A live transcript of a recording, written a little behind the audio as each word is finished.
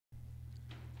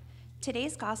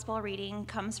Today's gospel reading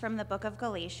comes from the book of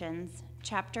Galatians,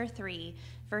 chapter 3,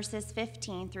 verses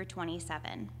 15 through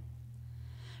 27.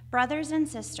 Brothers and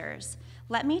sisters,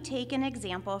 let me take an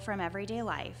example from everyday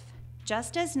life.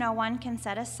 Just as no one can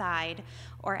set aside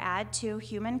or add to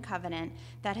human covenant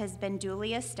that has been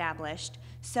duly established,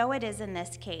 so it is in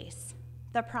this case.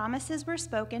 The promises were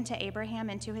spoken to Abraham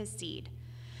and to his seed.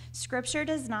 Scripture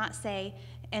does not say,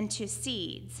 and to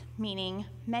seeds, meaning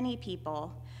many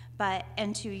people, but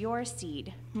and to your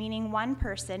seed, meaning one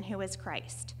person who is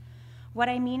Christ. What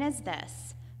I mean is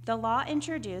this: the law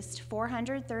introduced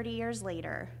 430 years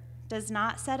later does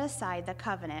not set aside the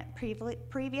covenant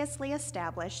previously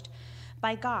established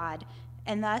by God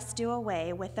and thus do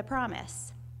away with the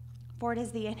promise. For it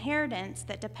is the inheritance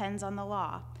that depends on the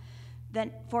law.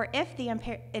 For if the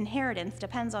inheritance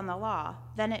depends on the law,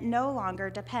 then it no longer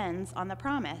depends on the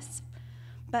promise.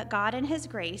 But God in his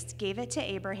grace gave it to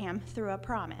Abraham through a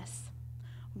promise.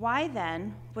 Why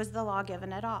then was the law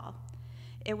given at all?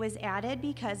 It was added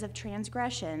because of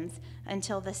transgressions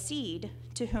until the seed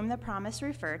to whom the promise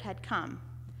referred had come.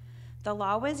 The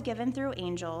law was given through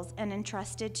angels and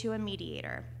entrusted to a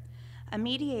mediator. A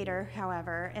mediator,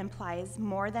 however, implies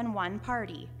more than one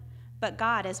party, but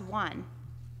God is one.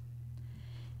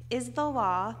 Is the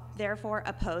law, therefore,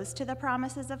 opposed to the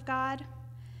promises of God?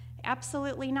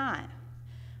 Absolutely not.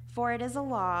 For a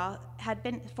law had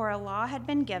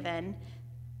been given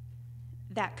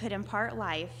that could impart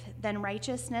life, then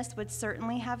righteousness would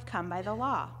certainly have come by the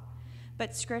law.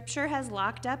 But Scripture has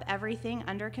locked up everything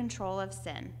under control of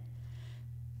sin,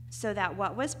 so that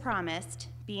what was promised,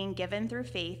 being given through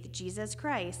faith, Jesus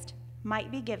Christ, might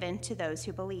be given to those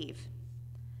who believe.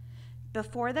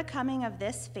 Before the coming of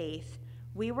this faith,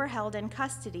 we were held in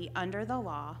custody under the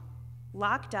law,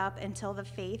 locked up until the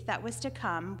faith that was to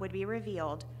come would be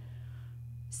revealed,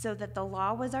 so that the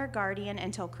law was our guardian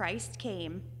until Christ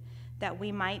came, that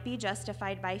we might be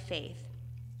justified by faith.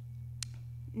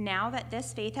 Now that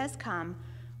this faith has come,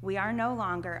 we are no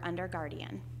longer under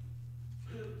guardian.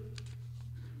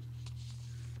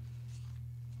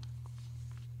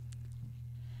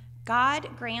 God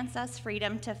grants us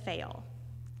freedom to fail.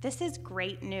 This is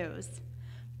great news,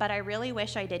 but I really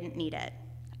wish I didn't need it.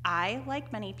 I,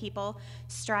 like many people,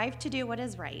 strive to do what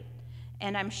is right.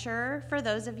 And I'm sure for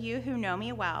those of you who know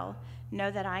me well,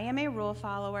 know that I am a rule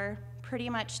follower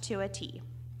pretty much to a T.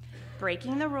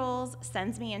 Breaking the rules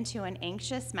sends me into an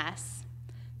anxious mess.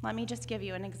 Let me just give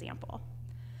you an example.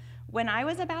 When I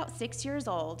was about 6 years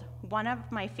old, one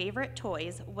of my favorite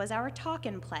toys was our talk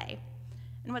and play.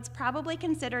 And what's probably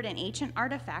considered an ancient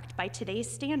artifact by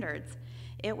today's standards,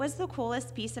 it was the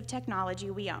coolest piece of technology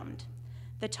we owned.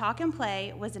 The talk and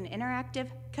play was an interactive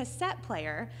cassette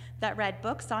player that read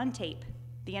books on tape.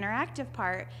 The interactive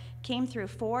part came through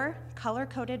 4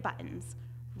 color-coded buttons: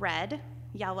 red,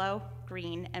 yellow,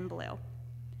 green, and blue.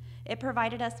 It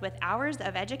provided us with hours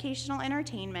of educational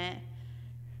entertainment,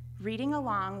 reading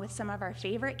along with some of our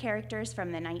favorite characters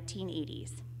from the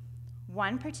 1980s.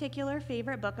 One particular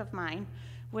favorite book of mine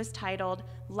was titled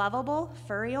Lovable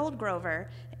Furry Old Grover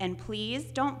and Please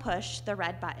Don't Push the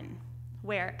Red Button,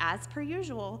 where, as per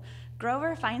usual,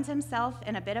 Grover finds himself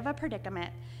in a bit of a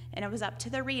predicament, and it was up to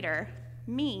the reader,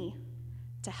 me,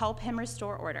 to help him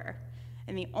restore order.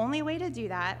 And the only way to do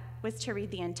that was to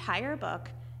read the entire book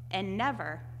and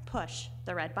never push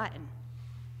the red button.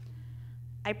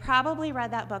 I probably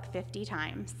read that book 50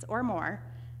 times or more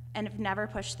and have never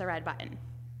pushed the red button.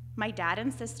 My dad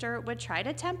and sister would try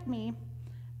to tempt me,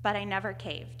 but I never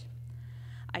caved.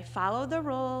 I followed the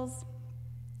rules,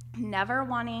 never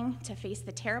wanting to face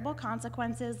the terrible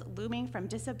consequences looming from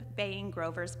disobeying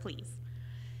Grover's pleas.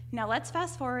 Now let's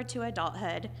fast forward to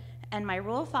adulthood, and my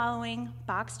rule-following,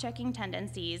 box-checking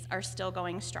tendencies are still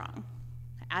going strong.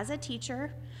 As a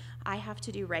teacher, I have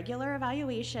to do regular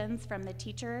evaluations from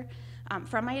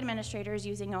my administrators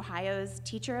using Ohio's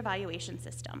teacher evaluation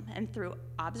system, and through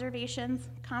observations,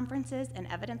 conferences, and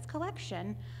evidence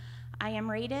collection, I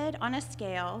am rated on a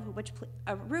scale,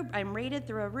 I'm rated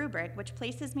through a rubric which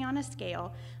places me on a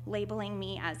scale labeling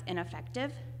me as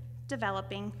ineffective,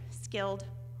 developing, skilled,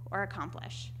 or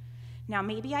accomplished. Now,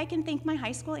 maybe I can thank my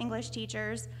high school English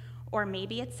teachers, or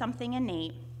maybe it's something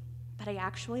innate, but I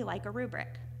actually like a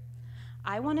rubric.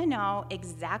 I want to know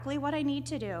exactly what I need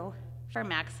to do for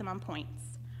maximum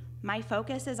points. My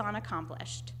focus is on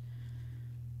accomplished.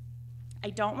 I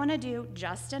don't want to do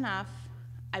just enough.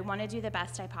 I want to do the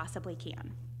best I possibly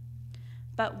can.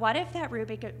 But what if that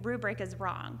rubric is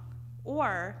wrong?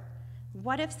 Or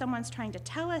what if someone's trying to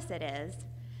tell us it is,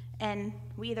 and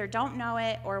we either don't know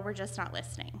it or we're just not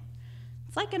listening?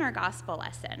 It's like in our gospel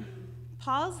lesson.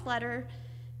 Paul's letter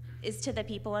is to the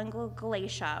people in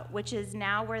Galatia, which is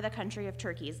now where the country of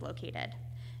Turkey is located.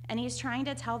 And he's trying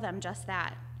to tell them just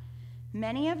that.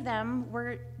 Many of them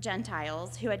were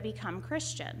Gentiles who had become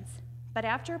Christians. But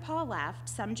after Paul left,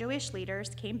 some Jewish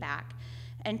leaders came back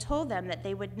and told them that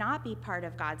they would not be part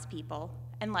of God's people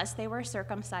unless they were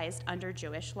circumcised under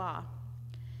Jewish law.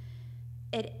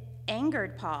 It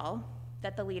angered Paul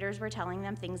that the leaders were telling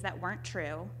them things that weren't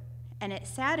true, and it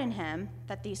saddened him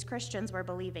that these Christians were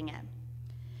believing it.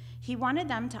 He wanted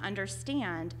them to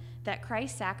understand that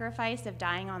Christ's sacrifice of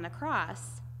dying on the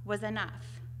cross was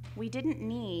enough. We didn't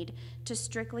need to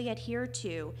strictly adhere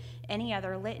to any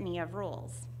other litany of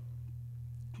rules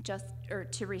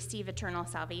to receive eternal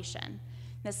salvation.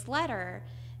 This letter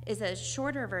is a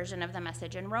shorter version of the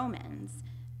message in Romans.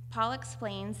 Paul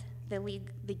explains the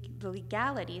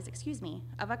legalities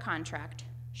of a contract,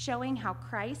 showing how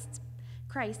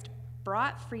Christ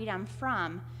brought freedom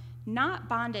from, not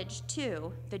bondage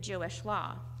to, the Jewish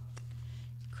law.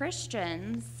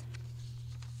 Christians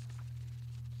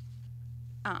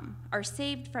are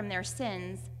saved from their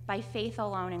sins by faith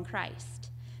alone in Christ.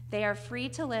 They are free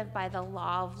to live by the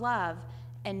law of love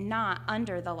and not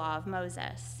under the law of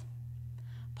Moses.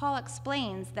 Paul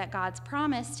explains that God's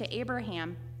promise to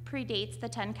Abraham predates the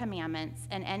 10 Commandments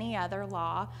and any other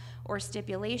law or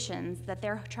stipulations that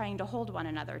they're trying to hold one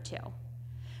another to.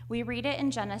 We read it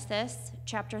in Genesis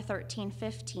chapter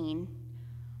 13:15.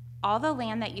 All the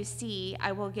land that you see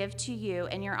I will give to you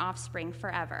and your offspring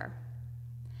forever.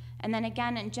 And then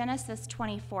again in Genesis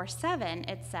 24:7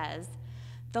 it says,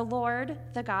 the Lord,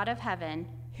 the God of heaven,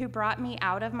 who brought me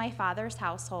out of my father's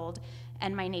household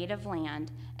and my native land,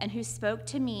 and who spoke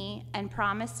to me and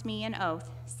promised me an oath,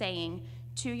 saying,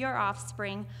 to your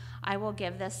offspring I will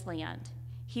give this land.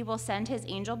 He will send his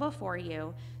angel before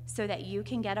you so that you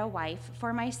can get a wife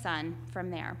for my son from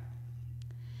there.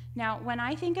 Now, when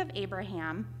I think of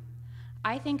Abraham,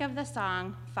 I think of the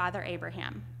song Father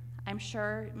Abraham. I'm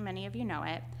sure many of you know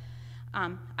it.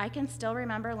 I can still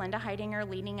remember Linda Heidinger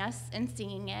leading us and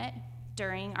singing it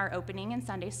during our opening in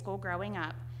Sunday school growing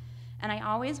up, and I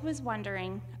always was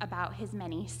wondering about his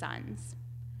many sons.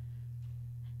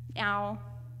 Now,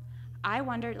 I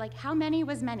wondered, how many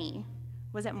was many?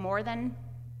 Was it more than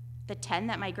the 10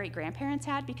 that my great-grandparents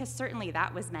had? Because certainly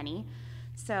that was many.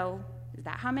 So is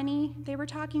that how many they were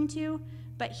talking to?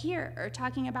 But here,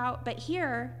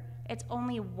 it's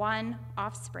only one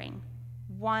offspring,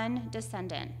 one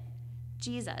descendant,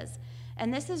 Jesus.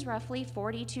 And this is roughly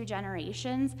 42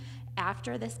 generations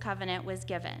after this covenant was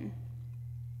given.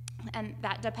 And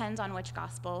that depends on which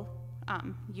gospel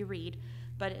you read,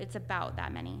 but it's about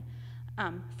that many.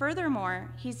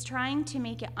 Furthermore, he's trying to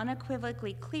make it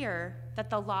unequivocally clear that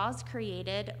the laws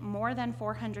created more than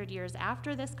 400 years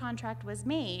after this contract was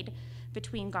made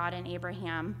between God and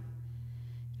Abraham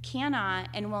cannot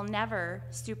and will never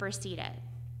supersede it.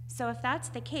 So if that's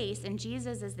the case and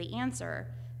Jesus is the answer,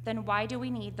 then why do we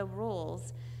need the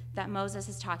rules that Moses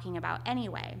is talking about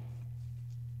anyway?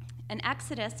 In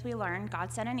Exodus, we learn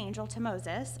God sent an angel to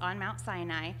Moses on Mount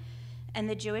Sinai, and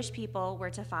the Jewish people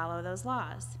were to follow those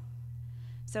laws.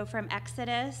 So from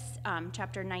Exodus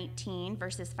chapter 19,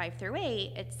 verses 5 through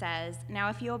 8, it says, now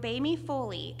if you obey me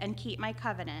fully and keep my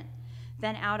covenant,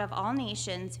 then out of all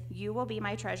nations you will be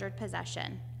my treasured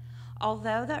possession.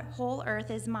 Although the whole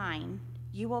earth is mine,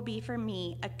 you will be for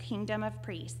me a kingdom of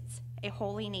priests, a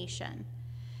holy nation.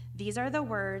 These are the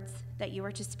words that you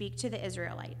are to speak to the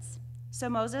Israelites. So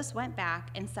Moses went back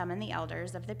and summoned the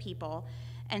elders of the people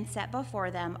and set before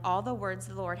them all the words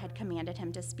the Lord had commanded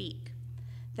him to speak.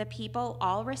 The people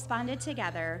all responded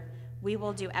together, we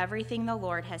will do everything the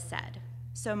Lord has said.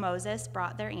 So Moses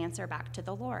brought their answer back to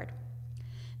the Lord.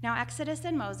 Now, Exodus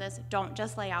and Moses don't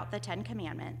just lay out the 10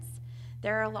 Commandments.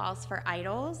 There are laws for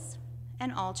idols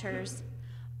and altars,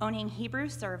 owning Hebrew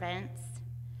servants,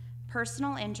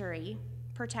 personal injury,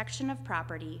 protection of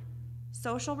property,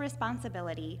 social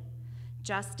responsibility,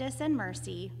 justice and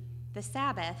mercy, the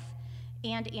Sabbath,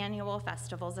 and annual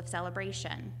festivals of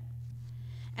celebration.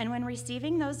 And when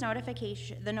receiving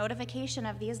the notification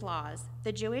of these laws,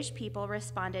 the Jewish people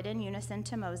responded in unison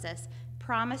to Moses,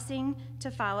 promising to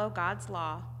follow God's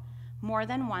law more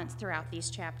than once throughout these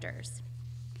chapters.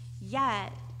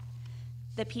 Yet,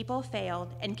 the people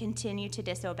failed and continued to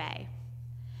disobey.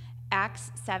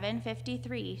 Acts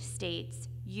 7:53 states,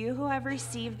 you who have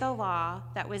received the law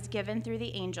that was given through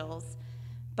the angels,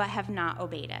 but have not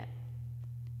obeyed it.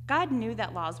 God knew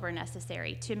that laws were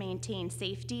necessary to maintain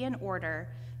safety and order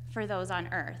for those on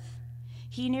earth.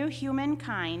 He knew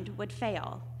humankind would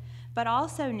fail, but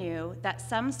also knew that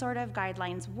some sort of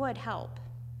guidelines would help.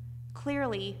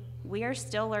 Clearly, we are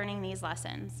still learning these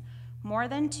lessons. More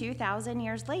than 2,000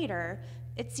 years later,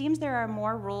 it seems there are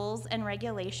more rules and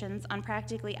regulations on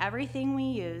practically everything we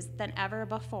use than ever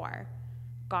before.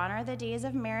 Gone are the days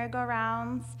of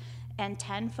merry-go-rounds and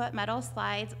 10-foot metal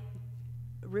slides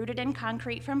rooted in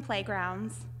concrete from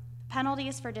playgrounds.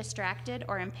 Penalties for distracted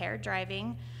or impaired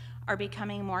driving are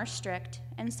becoming more strict,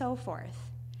 and so forth.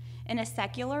 In a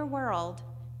secular world,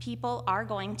 people are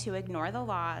going to ignore the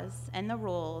laws and the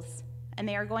rules, and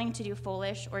they are going to do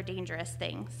foolish or dangerous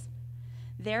things.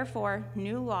 Therefore,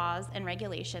 new laws and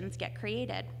regulations get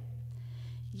created.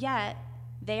 Yet,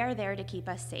 they are there to keep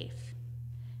us safe.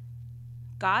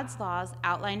 God's laws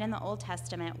outlined in the Old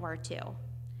Testament were too.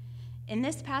 In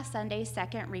this past Sunday's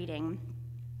second reading,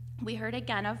 we heard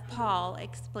again of Paul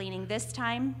explaining this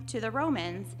time to the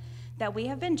Romans that we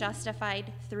have been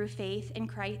justified through faith in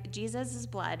Jesus'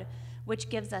 blood, which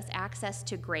gives us access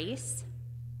to grace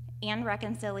and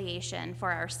reconciliation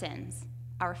for our sins,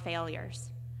 our failures.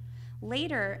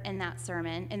 Later in the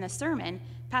sermon,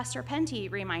 Pastor Penty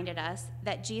reminded us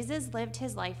that Jesus lived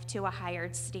his life to a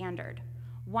higher standard,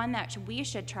 one that we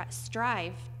should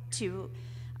strive to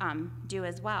do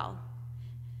as well.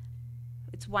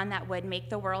 It's one that would make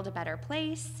the world a better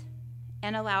place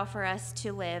and allow for us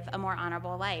to live a more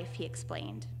honorable life, he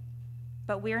explained.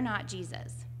 But we're not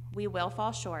Jesus. We will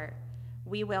fall short.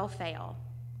 We will fail.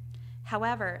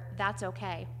 However, that's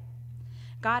okay.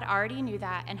 God already knew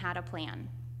that and had a plan.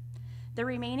 The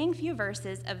remaining few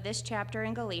verses of this chapter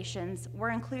in Galatians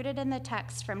were included in the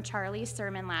text from Charlie's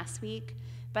sermon last week,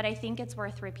 but I think it's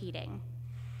worth repeating.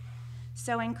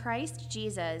 So in Christ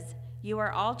Jesus, you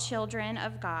are all children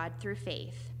of God through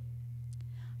faith.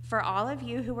 For all of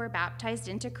you who were baptized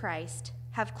into Christ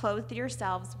have clothed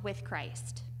yourselves with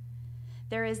Christ.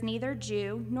 There is neither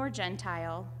Jew nor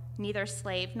Gentile, neither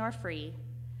slave nor free,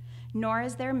 nor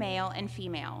is there male and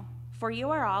female, for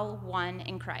you are all one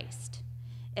in Christ.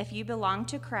 If you belong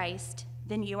to Christ,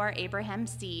 then you are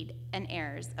Abraham's seed and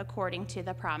heirs according to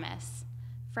the promise.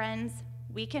 Friends,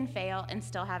 we can fail and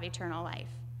still have eternal life.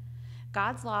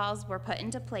 God's laws were put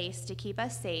into place to keep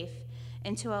us safe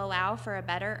and to allow for a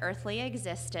better earthly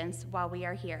existence while we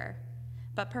are here.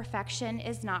 But perfection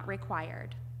is not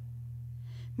required.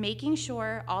 Making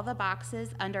sure all the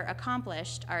boxes under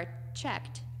accomplished are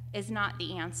checked is not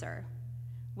the answer.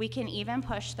 We can even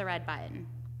push the red button.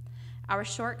 Our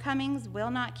shortcomings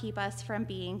will not keep us from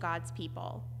being God's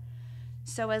people.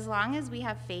 So as long as we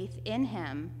have faith in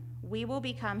him, we will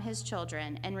become his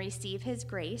children and receive his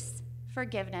grace,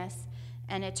 forgiveness,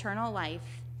 and eternal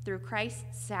life through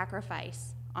Christ's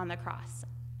sacrifice on the cross.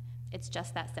 It's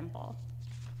just that simple.